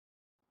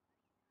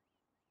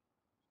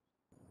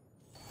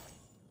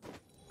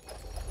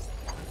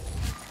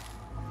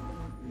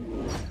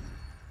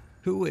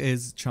Who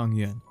is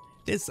Chongyun?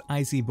 This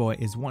icy boy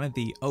is one of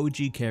the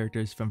OG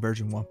characters from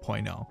version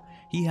 1.0.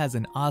 He has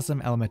an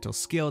awesome elemental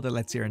skill that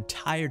lets your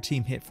entire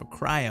team hit for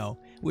cryo,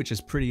 which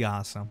is pretty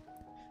awesome.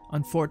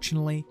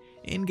 Unfortunately,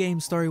 in-game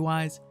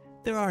story-wise,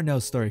 there are no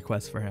story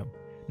quests for him,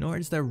 nor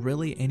is there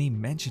really any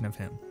mention of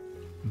him.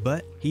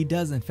 But he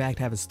does in fact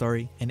have a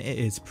story, and it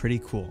is pretty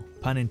cool,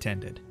 pun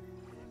intended.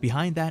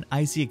 Behind that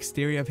icy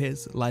exterior of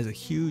his lies a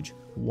huge,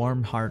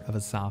 warm heart of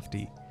a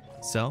softie.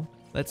 So,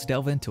 let's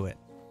delve into it.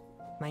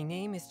 My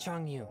name is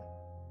Chongyun.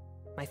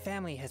 My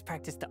family has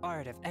practiced the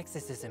art of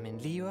exorcism in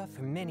Liyue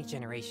for many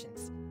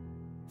generations.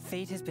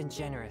 Fate has been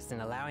generous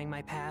in allowing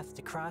my path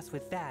to cross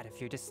with that of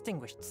your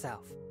distinguished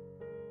self.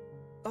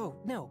 Oh,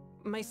 no,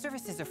 my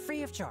services are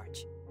free of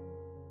charge.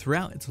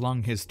 Throughout its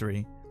long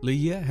history,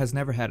 Liyue has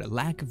never had a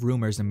lack of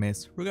rumors and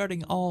myths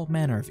regarding all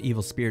manner of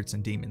evil spirits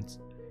and demons.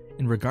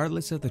 And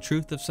regardless of the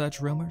truth of such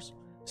rumors,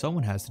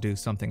 someone has to do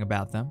something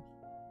about them.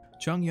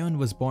 Chongyun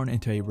was born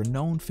into a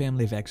renowned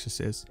family of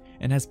exorcists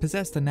and has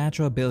possessed the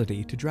natural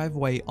ability to drive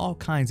away all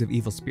kinds of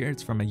evil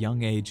spirits from a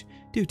young age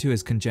due to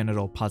his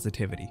congenital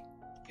positivity.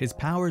 His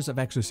powers of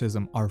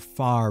exorcism are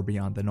far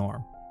beyond the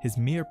norm. His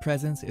mere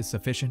presence is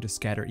sufficient to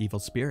scatter evil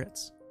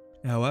spirits.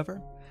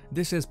 However,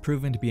 this has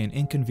proven to be an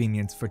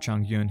inconvenience for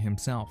Chongyun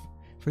himself,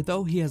 for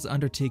though he has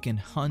undertaken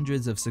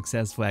hundreds of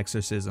successful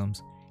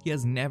exorcisms, he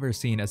has never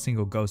seen a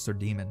single ghost or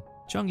demon.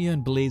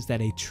 Chongyun believes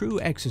that a true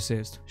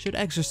exorcist should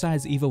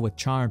exorcise evil with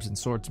charms and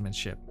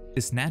swordsmanship.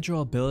 This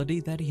natural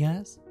ability that he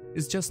has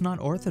is just not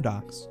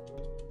orthodox.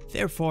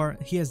 Therefore,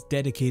 he has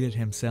dedicated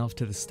himself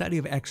to the study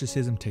of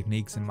exorcism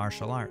techniques and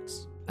martial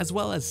arts, as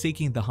well as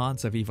seeking the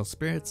haunts of evil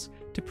spirits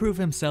to prove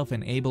himself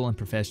an able and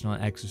professional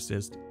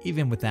exorcist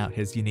even without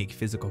his unique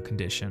physical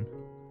condition.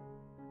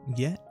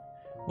 Yet,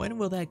 when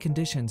will that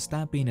condition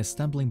stop being a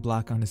stumbling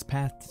block on his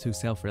path to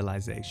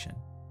self-realization?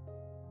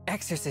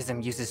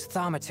 Exorcism uses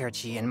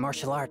thaumaturgy and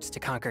martial arts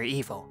to conquer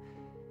evil.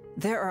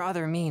 There are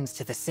other means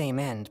to the same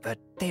end, but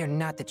they are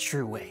not the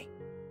true way.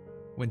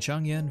 When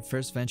Chongyun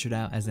first ventured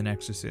out as an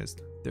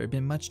exorcist, there had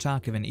been much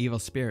talk of an evil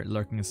spirit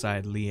lurking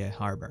inside Liyue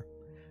Harbor.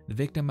 The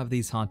victim of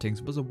these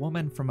hauntings was a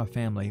woman from a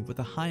family with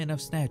a high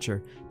enough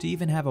stature to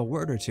even have a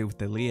word or two with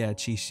the Liyue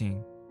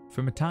Qixing.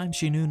 From a time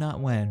she knew not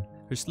when,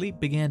 her sleep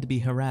began to be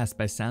harassed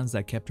by sounds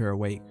that kept her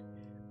awake.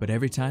 But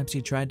every time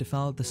she tried to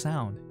follow the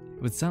sound,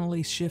 it would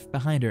suddenly shift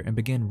behind her and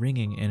begin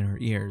ringing in her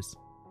ears.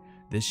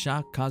 This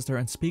shock caused her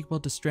unspeakable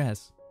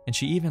distress, and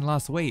she even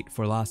lost weight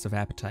for loss of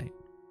appetite.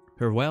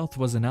 Her wealth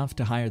was enough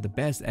to hire the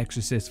best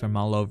exorcists from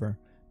all over,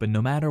 but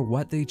no matter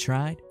what they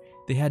tried,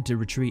 they had to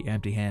retreat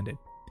empty-handed.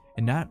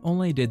 And not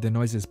only did the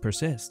noises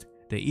persist,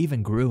 they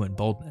even grew in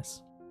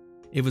boldness.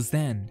 It was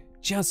then,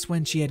 just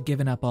when she had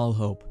given up all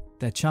hope,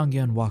 that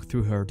Chongyun walked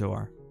through her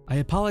door. "I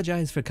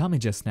apologize for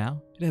coming just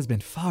now. It has been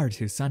far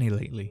too sunny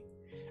lately.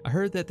 I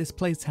heard that this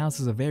place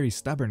houses a very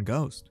stubborn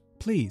ghost.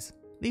 Please,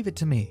 leave it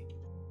to me."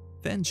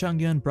 Then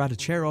Chongyun brought a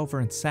chair over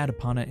and sat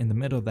upon it in the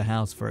middle of the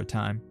house for a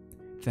time.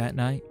 That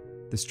night,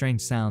 the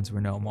strange sounds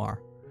were no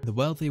more. The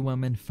wealthy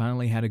woman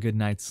finally had a good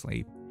night's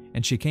sleep,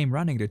 and she came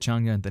running to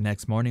Chongyun the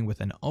next morning with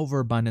an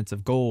overabundance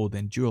of gold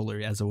and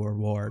jewelry as a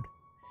reward.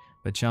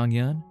 But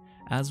Chongyun,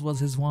 as was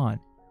his wont,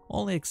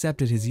 only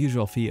accepted his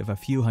usual fee of a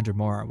few hundred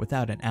more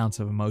without an ounce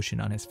of emotion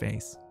on his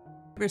face.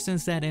 Ever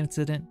since that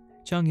incident,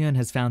 Chongyun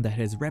has found that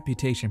his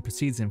reputation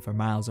precedes him for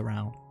miles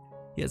around.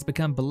 He has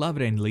become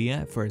beloved in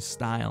Liyue for his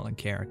style and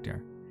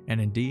character, and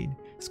indeed,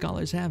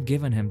 scholars have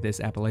given him this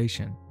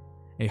appellation: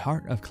 a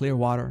heart of clear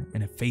water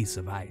and a face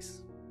of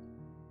ice.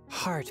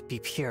 Heart be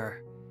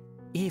pure,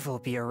 evil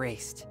be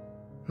erased,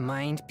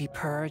 mind be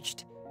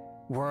purged,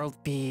 world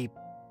be...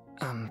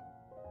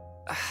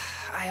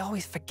 I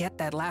always forget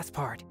that last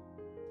part.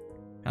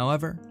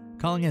 However,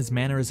 calling his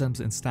mannerisms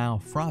and style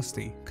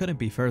frosty couldn't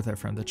be further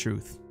from the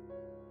truth.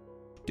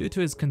 Due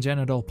to his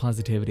congenital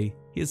positivity,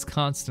 he is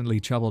constantly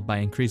troubled by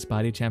increased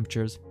body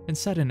temperatures and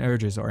sudden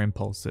urges or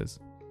impulses.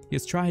 He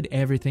has tried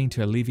everything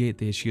to alleviate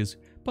the issues,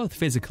 both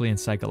physically and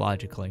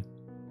psychologically.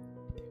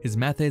 His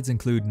methods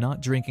include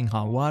not drinking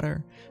hot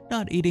water,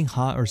 not eating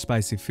hot or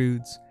spicy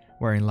foods,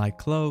 wearing light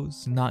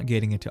clothes, not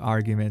getting into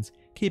arguments,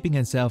 keeping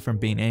himself from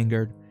being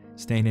angered,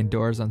 staying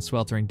indoors on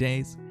sweltering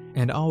days,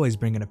 and always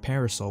bringing a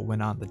parasol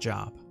when on the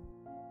job.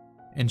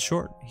 In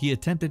short, he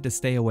attempted to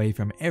stay away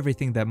from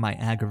everything that might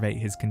aggravate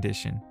his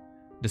condition.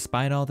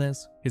 Despite all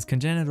this, his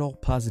congenital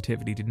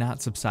positivity did not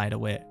subside a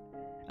whit.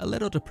 A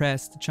little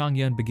depressed,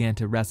 Chongyun began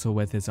to wrestle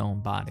with his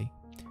own body.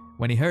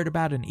 When he heard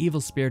about an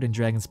evil spirit in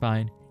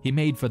Dragonspine, he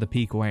made for the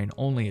peak wearing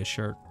only a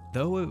shirt.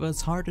 Though it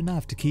was hard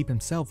enough to keep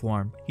himself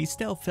warm, he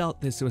still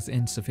felt this was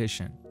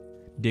insufficient.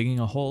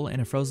 Digging a hole in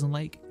a frozen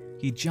lake,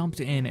 he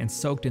jumped in and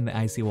soaked in the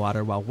icy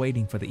water while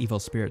waiting for the evil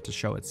spirit to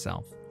show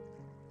itself.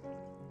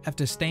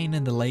 After staying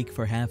in the lake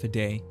for half a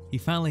day, he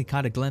finally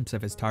caught a glimpse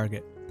of his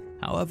target.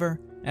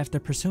 However, after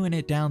pursuing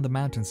it down the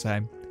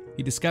mountainside,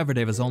 he discovered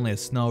it was only a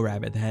snow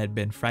rabbit that had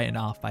been frightened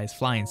off by his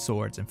flying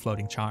swords and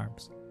floating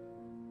charms.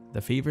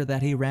 The fever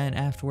that he ran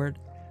afterward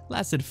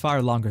lasted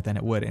far longer than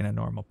it would in a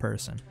normal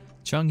person.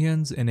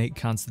 Chongyun's innate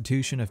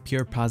constitution of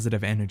pure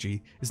positive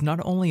energy is not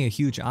only a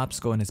huge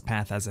obstacle in his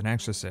path as an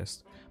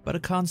exorcist, but a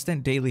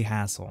constant daily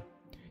hassle.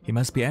 He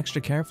must be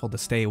extra careful to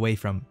stay away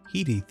from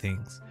heady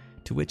things,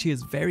 to which he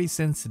is very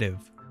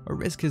sensitive, or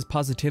risk his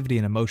positivity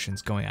and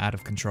emotions going out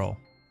of control.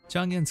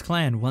 Chongyun's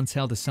clan once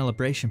held a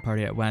celebration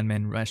party at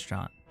Wanmin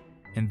restaurant,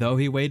 and though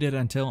he waited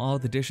until all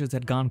the dishes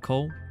had gone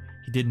cold,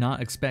 he did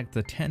not expect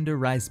the tender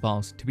rice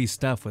balls to be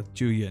stuffed with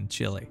Julian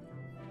chili.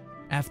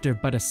 After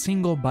but a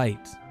single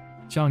bite,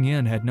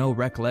 Chongyun had no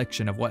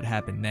recollection of what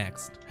happened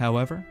next.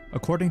 However,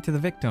 according to the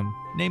victim,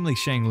 namely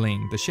Sheng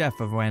Ling, the chef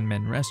of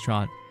Wanmin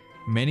restaurant,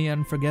 many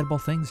unforgettable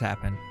things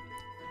happened.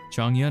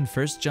 Chongyun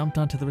first jumped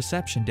onto the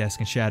reception desk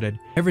and shouted,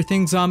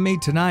 "Everything's on me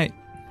tonight!"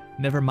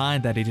 Never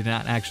mind that he did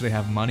not actually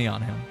have money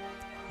on him.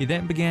 He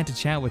then began to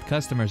chat with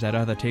customers at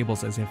other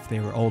tables as if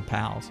they were old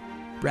pals,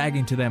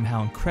 bragging to them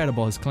how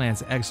incredible his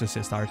clan's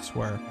exorcist arts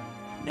were,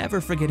 never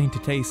forgetting to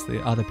taste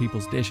the other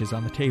people's dishes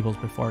on the tables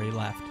before he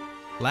left.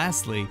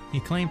 Lastly, he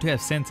claimed to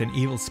have sensed an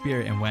evil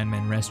spirit in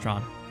Wanmin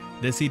restaurant.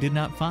 This he did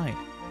not find,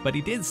 but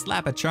he did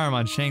slap a charm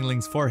on Sheng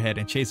Ling's forehead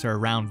and chase her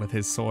around with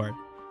his sword.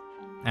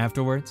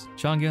 Afterwards,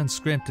 Chongyun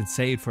scrimped and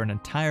saved for an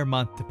entire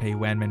month to pay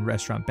Wanmin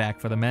restaurant back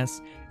for the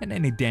mess and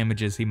any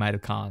damages he might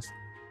have caused.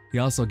 He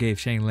also gave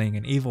Sheng Ling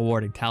an evil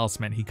warding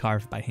talisman he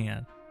carved by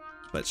hand.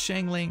 But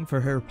Sheng Ling, for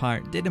her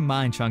part, didn't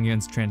mind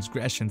Chongyun's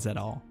transgressions at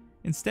all.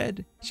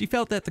 Instead, she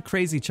felt that the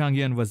crazy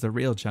Chongyun was the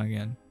real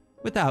Chongyun,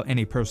 without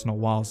any personal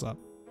walls up.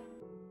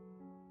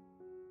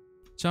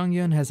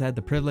 Chongyun has had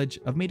the privilege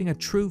of meeting a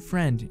true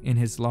friend in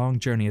his long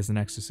journey as an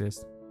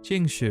exorcist,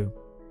 Qingshu.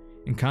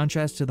 In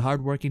contrast to the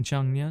hardworking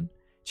Chongyun,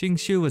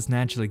 Qingshu was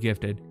naturally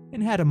gifted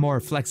and had a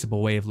more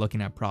flexible way of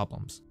looking at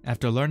problems.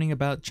 After learning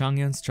about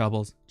Chongyun's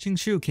troubles,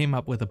 Qingshu came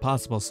up with a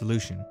possible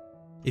solution.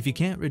 If you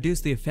can't reduce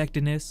the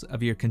effectiveness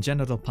of your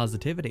congenital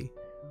positivity,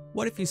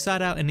 what if you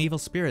sought out an evil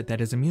spirit that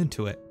is immune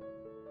to it?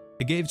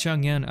 It gave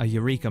Chongyun a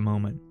eureka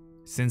moment.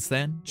 Since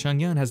then,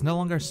 Chongyun has no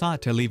longer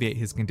sought to alleviate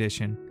his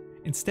condition.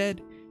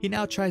 Instead, he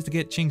now tries to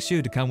get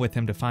Qingshu to come with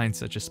him to find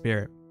such a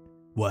spirit.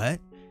 What?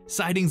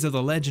 Sightings of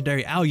the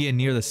legendary Aoyin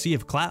near the Sea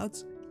of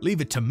Clouds?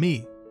 Leave it to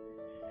me.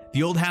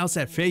 The old house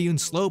at Feiyun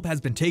Slope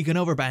has been taken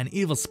over by an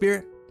evil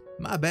spirit?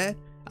 My bad,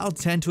 I'll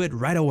tend to it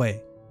right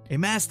away. A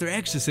master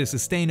exorcist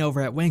is staying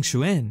over at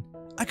Wangshu Inn.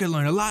 I could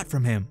learn a lot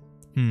from him.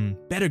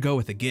 Better go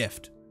with a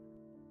gift.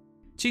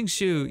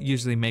 Qingshu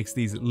usually makes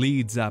these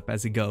leads up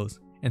as he goes,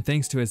 and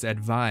thanks to his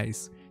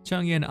advice,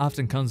 Chongyun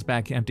often comes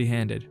back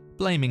empty-handed,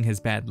 blaming his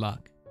bad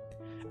luck.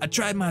 I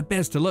tried my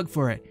best to look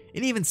for it,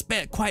 and even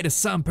spent quite a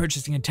sum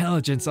purchasing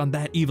intelligence on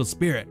that evil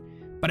spirit,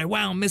 but I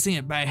wound missing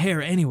it by a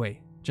hair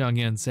anyway,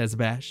 Chongyun says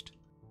abashed.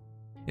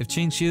 If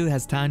Qingshu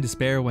has time to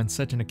spare when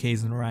such an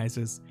occasion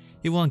arises,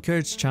 he will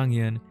encourage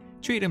Chongyun,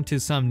 treat him to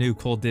some new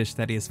cool dish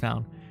that he has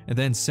found, and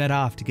then set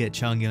off to get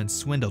Chongyun's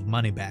swindled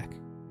money back.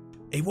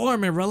 A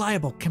warm and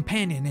reliable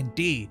companion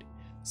indeed,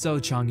 so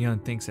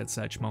Chongyun thinks at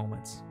such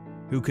moments.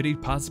 Who could he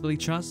possibly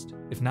trust,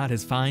 if not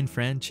his fine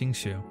friend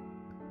Qingshu?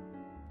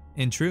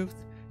 In truth,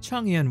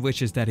 Chongyun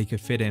wishes that he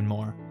could fit in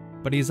more,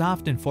 but he is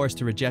often forced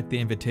to reject the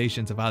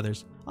invitations of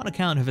others on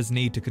account of his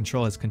need to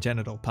control his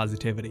congenital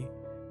positivity.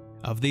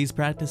 Of these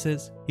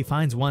practices, he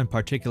finds one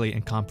particularly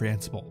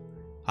incomprehensible: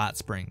 hot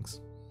springs.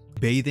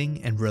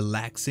 Bathing and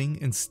relaxing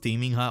in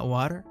steaming hot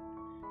water?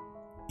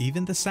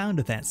 Even the sound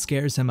of that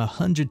scares him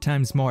 100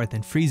 times more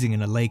than freezing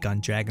in a lake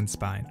on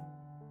Dragonspine.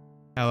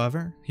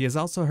 However, he has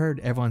also heard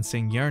everyone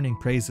sing yearning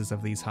praises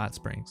of these hot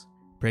springs,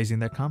 praising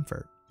their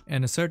comfort,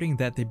 and asserting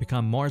that they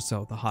become more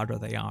so the hotter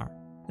they are,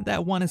 and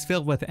that one is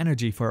filled with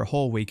energy for a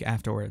whole week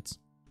afterwards.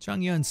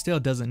 Chongyun still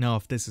doesn't know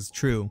if this is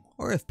true,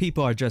 or if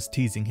people are just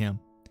teasing him,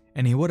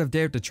 and he would have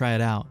dared to try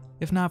it out,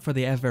 if not for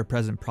the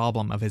ever-present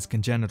problem of his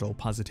congenital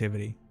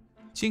positivity.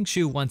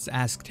 Qingshu once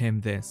asked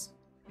him this: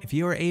 if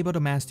you are able to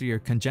master your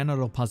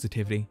congenital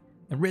positivity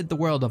and rid the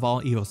world of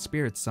all evil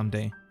spirits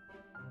someday,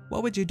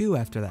 what would you do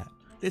after that?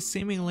 This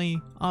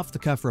seemingly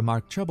off-the-cuff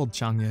remark troubled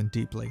Chongyun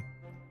deeply.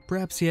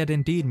 Perhaps he had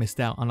indeed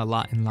missed out on a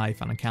lot in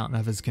life on account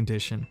of his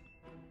condition,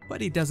 but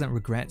he doesn't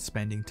regret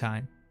spending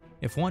time.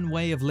 If one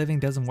way of living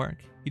doesn't work,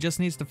 he just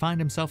needs to find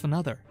himself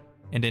another,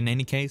 and in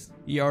any case,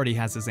 he already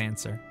has his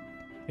answer.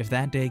 If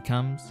that day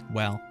comes,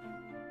 well,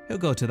 he'll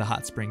go to the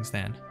hot springs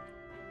then.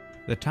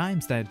 The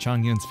times that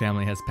Chongyun's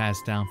family has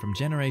passed down from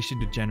generation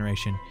to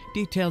generation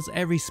details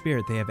every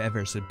spirit they have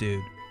ever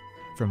subdued.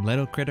 From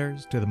little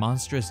critters to the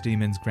monstrous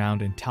demons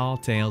ground in tall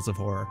tales of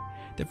horror,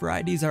 the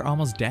varieties are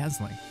almost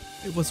dazzling.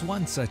 It was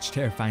one such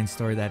terrifying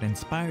story that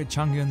inspired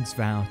Chongyun's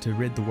vow to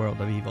rid the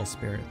world of evil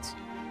spirits.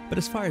 But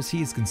as far as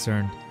he is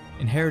concerned,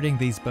 inheriting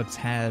these books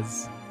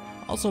has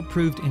also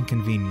proved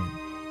inconvenient.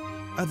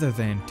 Other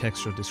than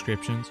textual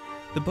descriptions,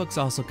 the books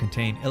also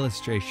contain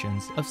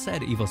illustrations of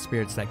said evil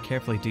spirits that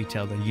carefully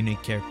detail their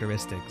unique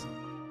characteristics,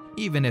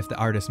 even if the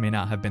artist may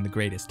not have been the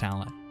greatest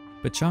talent.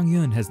 But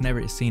Chongyun has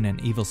never seen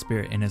an evil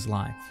spirit in his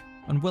life.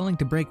 Unwilling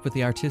to break with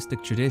the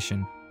artistic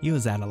tradition, he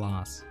was at a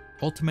loss.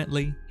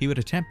 Ultimately, he would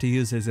attempt to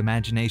use his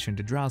imagination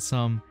to draw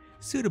some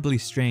suitably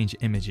strange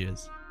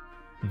images.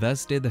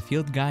 Thus did the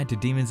field guide to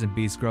demons and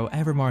beasts grow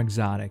ever more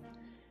exotic.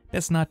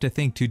 Best not to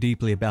think too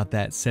deeply about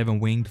that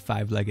 7-winged,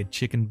 5-legged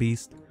chicken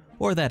beast,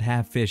 or that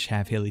half-fish,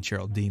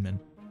 half-hilly-churl demon.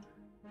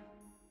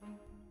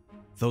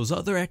 Those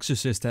other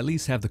exorcists at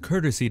least have the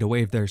courtesy to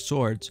wave their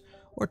swords,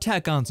 or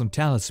tack on some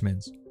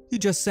talismans. You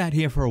just sat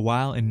here for a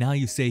while and now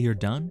you say you're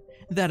done?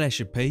 That I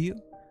should pay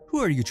you? Who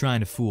are you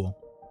trying to fool?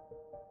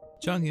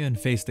 Chongyun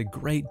faced a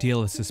great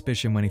deal of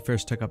suspicion when he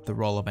first took up the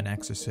role of an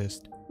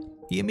exorcist.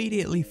 He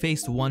immediately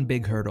faced one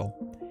big hurdle.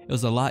 It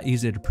was a lot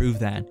easier to prove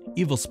that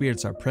evil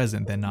spirits are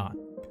present than not.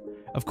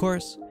 Of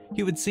course,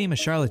 he would seem a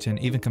charlatan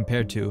even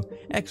compared to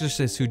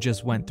exorcists who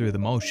just went through the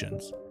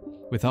motions.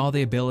 With all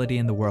the ability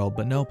in the world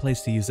but no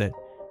place to use it,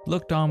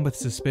 looked on with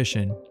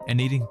suspicion and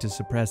needing to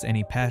suppress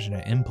any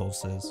passionate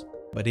impulses.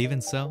 But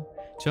even so,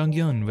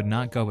 Chongyun would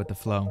not go with the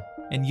flow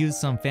and use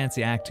some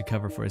fancy act to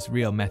cover for his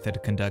real method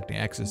of conducting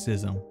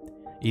exorcism.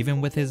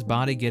 Even with his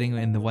body getting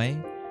in the way,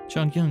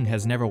 Chongyun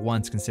has never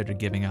once considered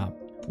giving up.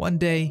 One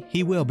day,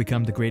 he will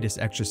become the greatest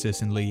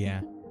exorcist in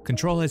Liyue,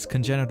 control his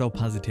congenital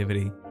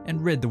positivity,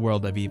 and rid the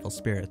world of evil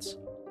spirits.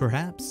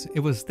 Perhaps it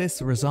was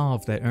this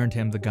resolve that earned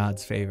him the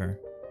god's favor.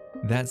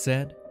 That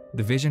said,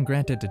 the vision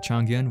granted to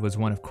Chongyun was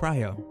one of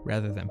cryo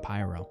rather than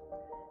pyro.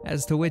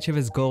 As to which of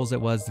his goals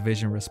it was the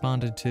vision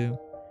responded to,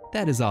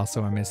 that is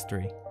also a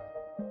mystery.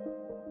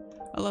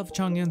 I love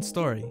Chongyun's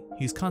story.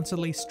 He's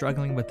constantly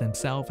struggling with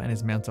himself and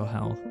his mental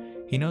health.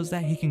 He knows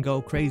that he can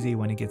go crazy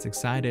when he gets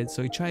excited,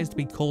 so he tries to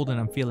be cold and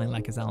unfeeling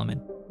like his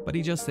element, but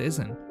he just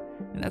isn't.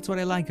 And that's what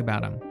I like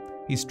about him.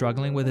 He's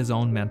struggling with his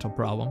own mental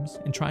problems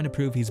and trying to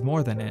prove he's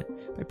more than it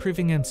by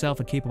proving himself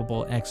a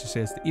capable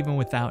exorcist even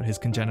without his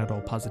congenital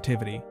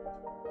positivity.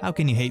 How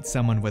can you hate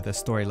someone with a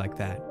story like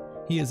that?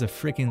 He is a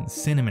freaking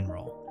cinnamon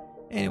roll.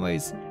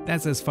 Anyways,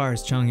 that's as far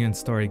as Chongyun's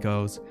story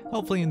goes.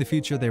 Hopefully in the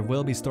future there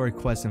will be story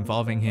quests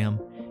involving him,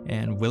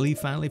 and will he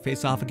finally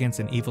face off against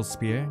an evil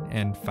spirit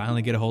and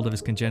finally get a hold of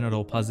his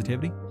congenital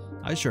positivity?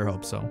 I sure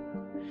hope so.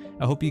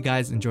 I hope you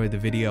guys enjoyed the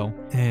video,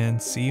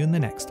 and see you in the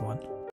next one.